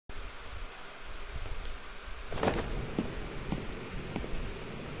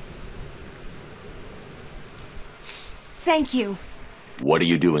Thank you. What are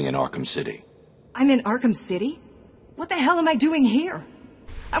you doing in Arkham City? I'm in Arkham City? What the hell am I doing here?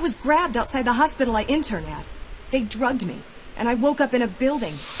 I was grabbed outside the hospital I intern at. They drugged me, and I woke up in a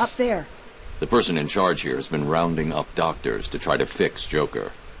building, up there. The person in charge here has been rounding up doctors to try to fix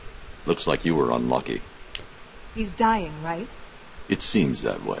Joker. Looks like you were unlucky. He's dying, right? It seems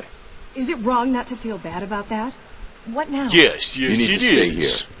that way. Is it wrong not to feel bad about that? What now? Yes, You need to stay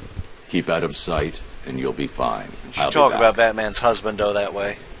here. Keep out of sight, and you'll be fine. You talk about Batman's husbando that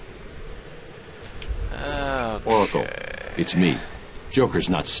way. Okay. Oracle, it's me. Joker's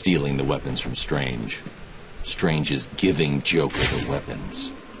not stealing the weapons from Strange. Strange is giving Joker the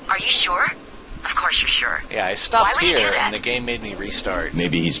weapons. Are you sure? Of course you're sure. Yeah, I stopped Why would you here do that? and the game made me restart.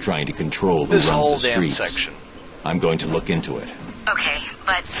 Maybe he's trying to control who This runs whole the damn streets. section. I'm going to look into it. Okay,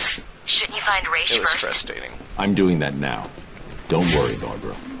 but shouldn't you find Raish It was first? frustrating. I'm doing that now. Don't worry,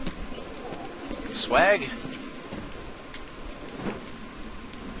 Barbara. Swag?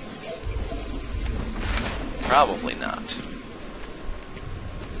 Probably not.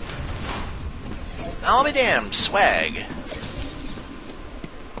 I'll be damned, swag.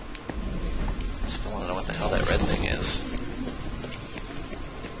 Still want to know what the hell that red thing is.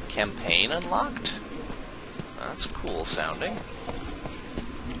 Campaign unlocked? That's cool sounding.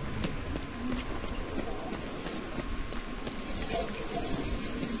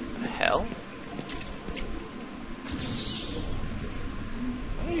 The hell?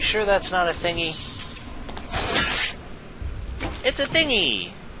 Are you sure that's not a thingy? It's a thingy!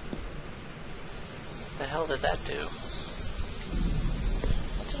 What the hell did that do?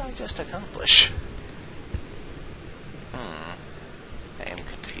 What did I just accomplish? I am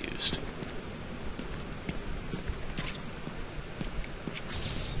confused.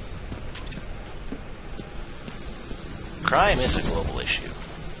 Crime is a global issue.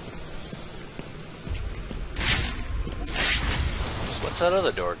 So what's that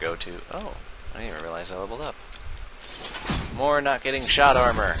other door go to? Oh, I didn't even realize I leveled up. More not getting shot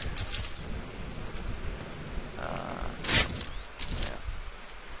armor. Yeah.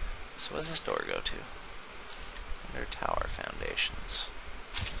 So what does this door go to? Under tower foundations.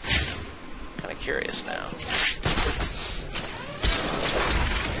 Kind of curious now.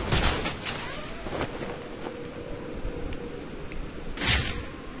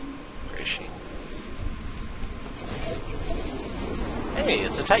 Where is she? Hey,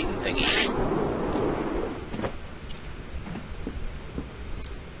 it's a Titan thingy.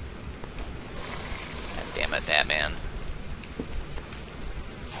 God damn it, Batman.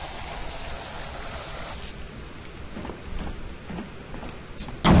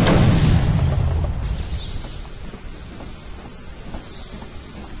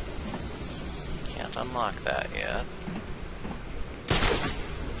 Can't unlock that yet.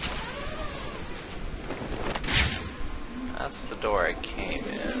 That's the door I came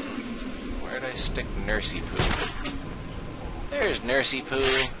in. Where'd I stick Nursey Poo? There's Nursey Poo.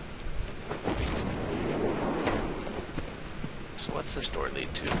 So what's this door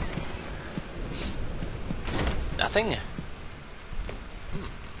lead to? Nothing?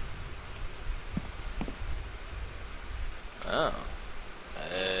 Oh.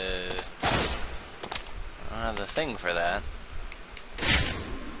 I don't have the thing for that.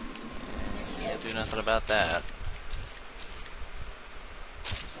 Can't do nothing about that.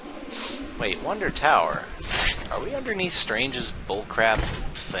 Wait, Wonder Tower. Are we underneath Strange's bullcrap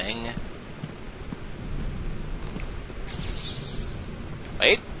thing?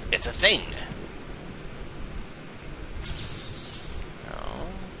 Wait, it's a thing. No.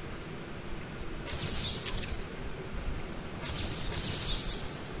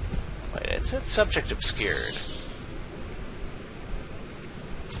 Wait, it said subject obscured.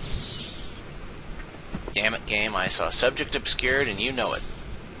 Damn it, game, I saw subject obscured and you know it.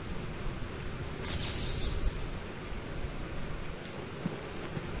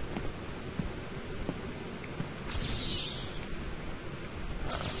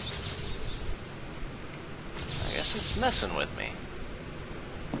 It's messing with me.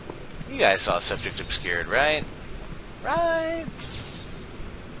 You guys saw subject obscured, right? Right?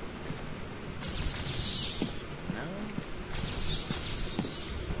 No?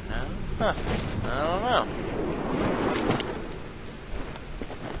 No? Huh. I don't know.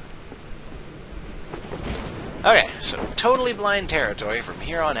 Okay, so totally blind territory from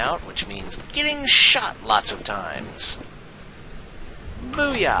here on out, which means getting shot lots of times.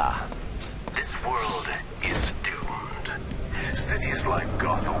 Booyah! This world is doomed. Cities like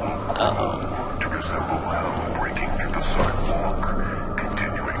Gotham will to resemble hell breaking through the sidewalk,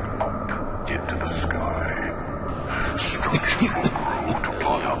 continuing up into the sky. Structures will grow to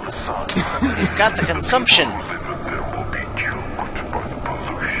blot out the sun. He's got the consumption. Who live in them will be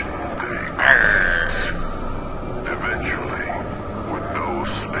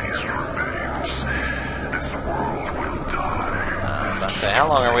how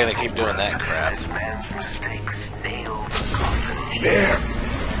long are we gonna keep doing that crap? This man's mistakes nail the coffin. There.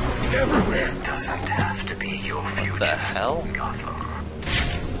 Everywhere. This doesn't have to be your future. The hell? Gotham.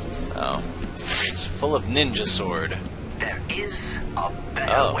 Oh. It's full of ninja sword. There is a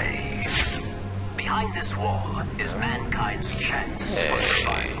better way. Behind this wall is mankind's chance for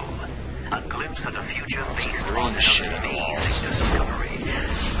survival. A glimpse of the future based on an amazing discovery.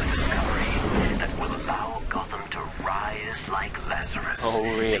 A discovery that will allow Gotham to rise like Lazarus. Oh,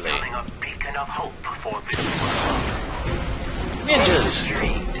 really? Becoming a beacon of hope for this world. Ninjas!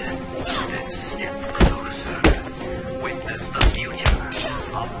 Intrigued? Then step closer. Witness the future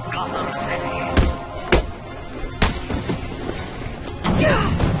of Gotham City.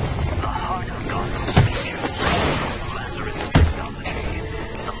 The heart of Gotham's future. Lazarus technology.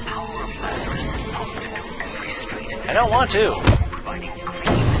 The power of Lazarus is pumped into every street. I don't want to. Providing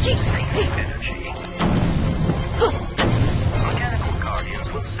clean, safe energy. Mechanical guardians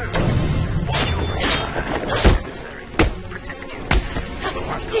will serve you. Watch over you. If necessary. Protect you. The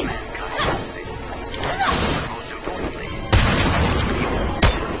worst of mankind's sins. Most importantly,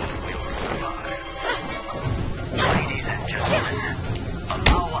 you will survive. Ladies and gentlemen,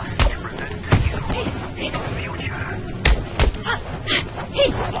 allow us to present to you the future.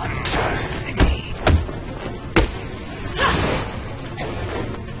 Wonder City.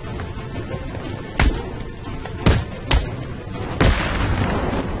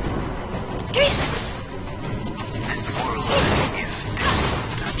 This world is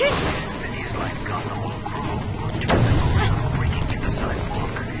doomed. Cities like Gotham will grow to a single breaking through the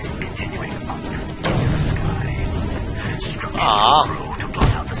sidewalk, continuing up into the sky. Structures will grow to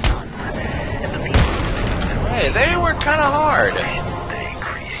blot out the sun, and the people Hey, they were kind of hard. they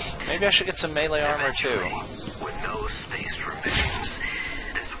create. Maybe I should get some melee armor too. When no space remains,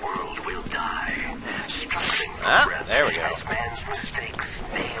 this world will die, struggling for breath there we go. as man's mistakes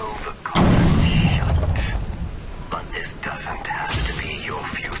nail the coffin shut. But this doesn't have to be your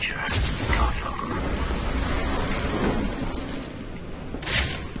future, Gotham.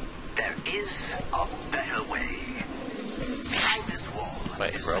 There is a better way. Behind this wall,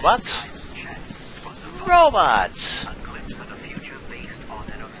 Wait, robots? chance for survival. Robots! A glimpse of the future based on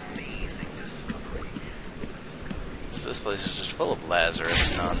an amazing discovery. So this place is just full of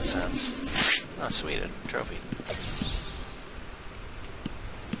Lazarus nonsense. Oh, sweet, a trophy.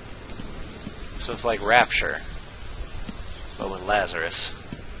 So it's like Rapture, but with Lazarus.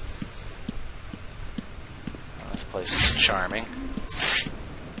 Oh, this place is charming.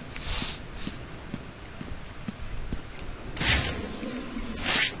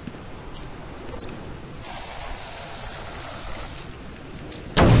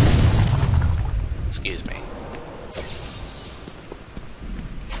 Excuse me.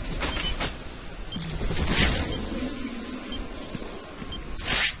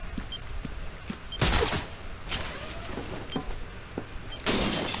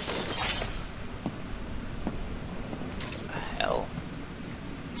 Hell.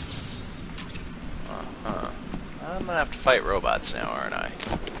 I'm gonna have to fight robots now, aren't I?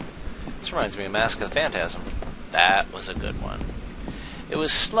 This reminds me of Mask of the Phantasm. That was a good one. It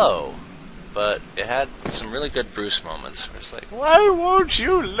was slow, but it had some really good Bruce moments where it's like, why won't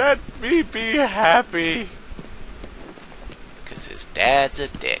you let me be happy? Because his dad's a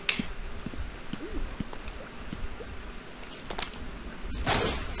dick.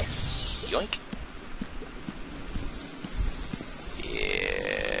 Yoink.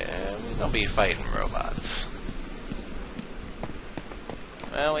 Yeah, we're gonna be fighting robots.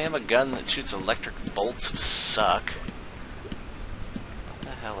 Well, we have a gun that shoots electric bolts of suck. What the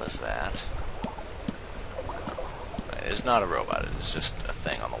hell is that? It's not a robot, it's just a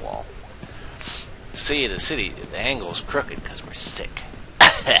thing on the wall. See, the angle's crooked because we're sick.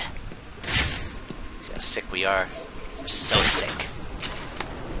 See how sick we are? We're so sick.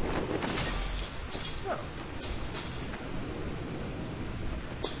 Oh.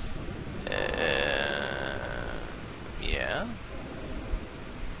 Yeah?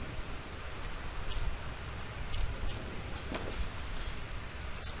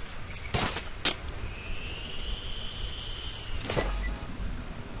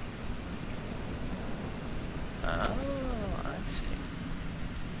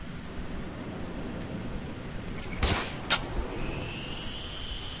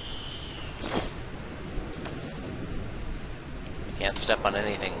 Can't step on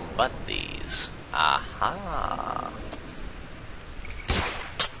anything but these. Aha!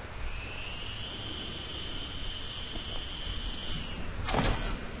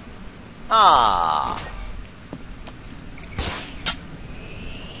 Ah!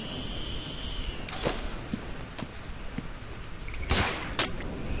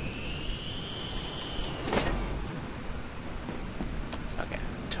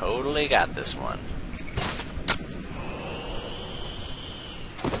 totally got this one.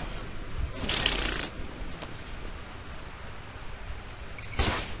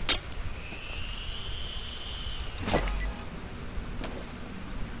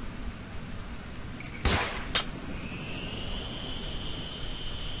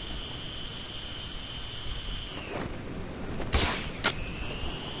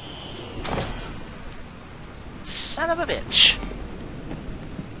 Son of a bitch.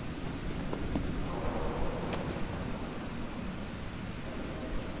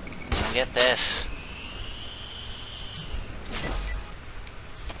 Get this.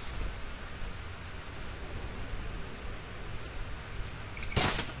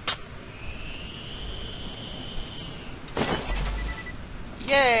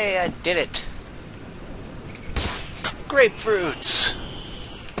 Yay, I did it. Grapefruits.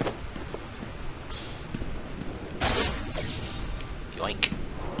 Yoink.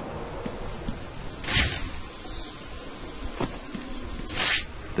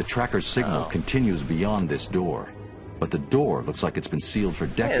 The tracker's signal continues beyond this door, but the door looks like it's been sealed for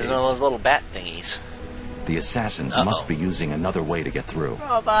Hey, decades. there's one of those little bat thingies. The assassins must be using another way to get through.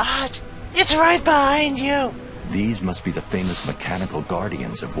 Robot, it's right behind you. These must be the famous mechanical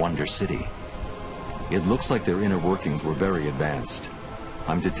guardians of Wonder City. It looks like their inner workings were very advanced.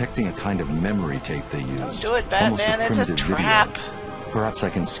 I'm detecting a kind of memory tape they used. Do it, almost Batman. It's a primitive trap. video. Perhaps I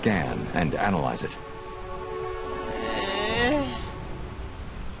can scan and analyze it.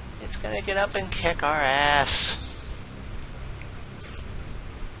 It's gonna get up and kick our ass.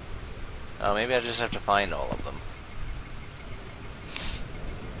 Oh, maybe I just have to find all of them.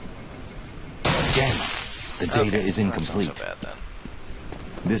 Damn, the data Okay, is incomplete. That's not so bad then.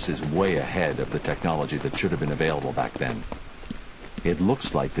 This is way ahead of the technology that should have been available back then. It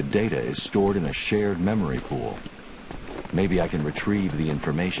looks like the data is stored in a shared memory pool. Maybe I can retrieve the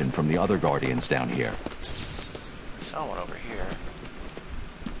information from the other Guardians down here. I saw one over here.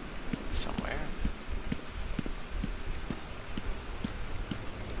 Somewhere.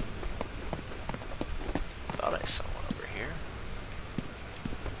 Thought I saw one over here.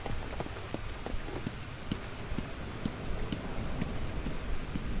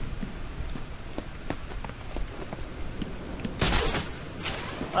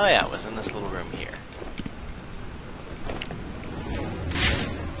 Oh yeah, it was in this little room here.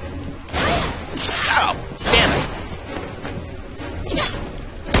 Oh, damn it!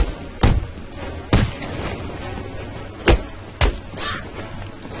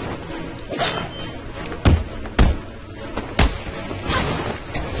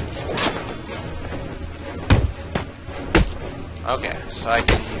 Okay, so I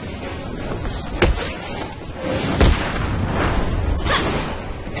can...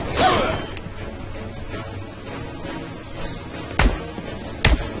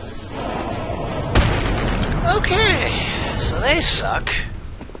 Okay, so they suck.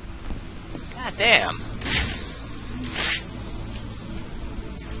 God damn.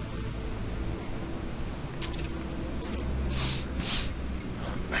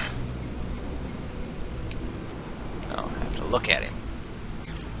 Oh, I have to look at him.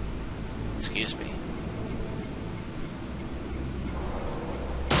 Excuse me.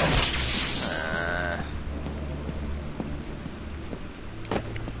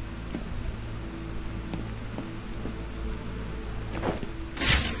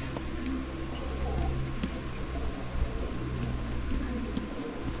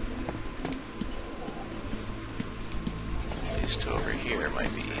 These two over here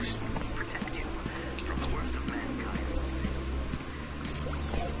might be easy. Protect you from the worst of mankind's sins.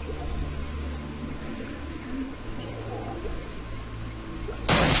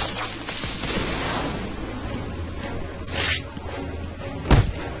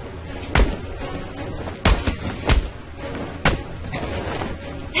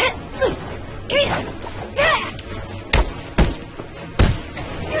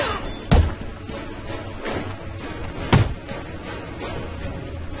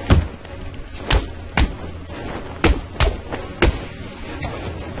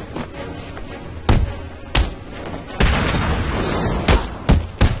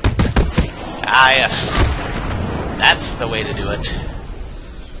 Ah, yes. That's the way to do it.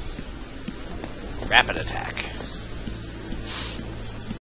 Rapid attack.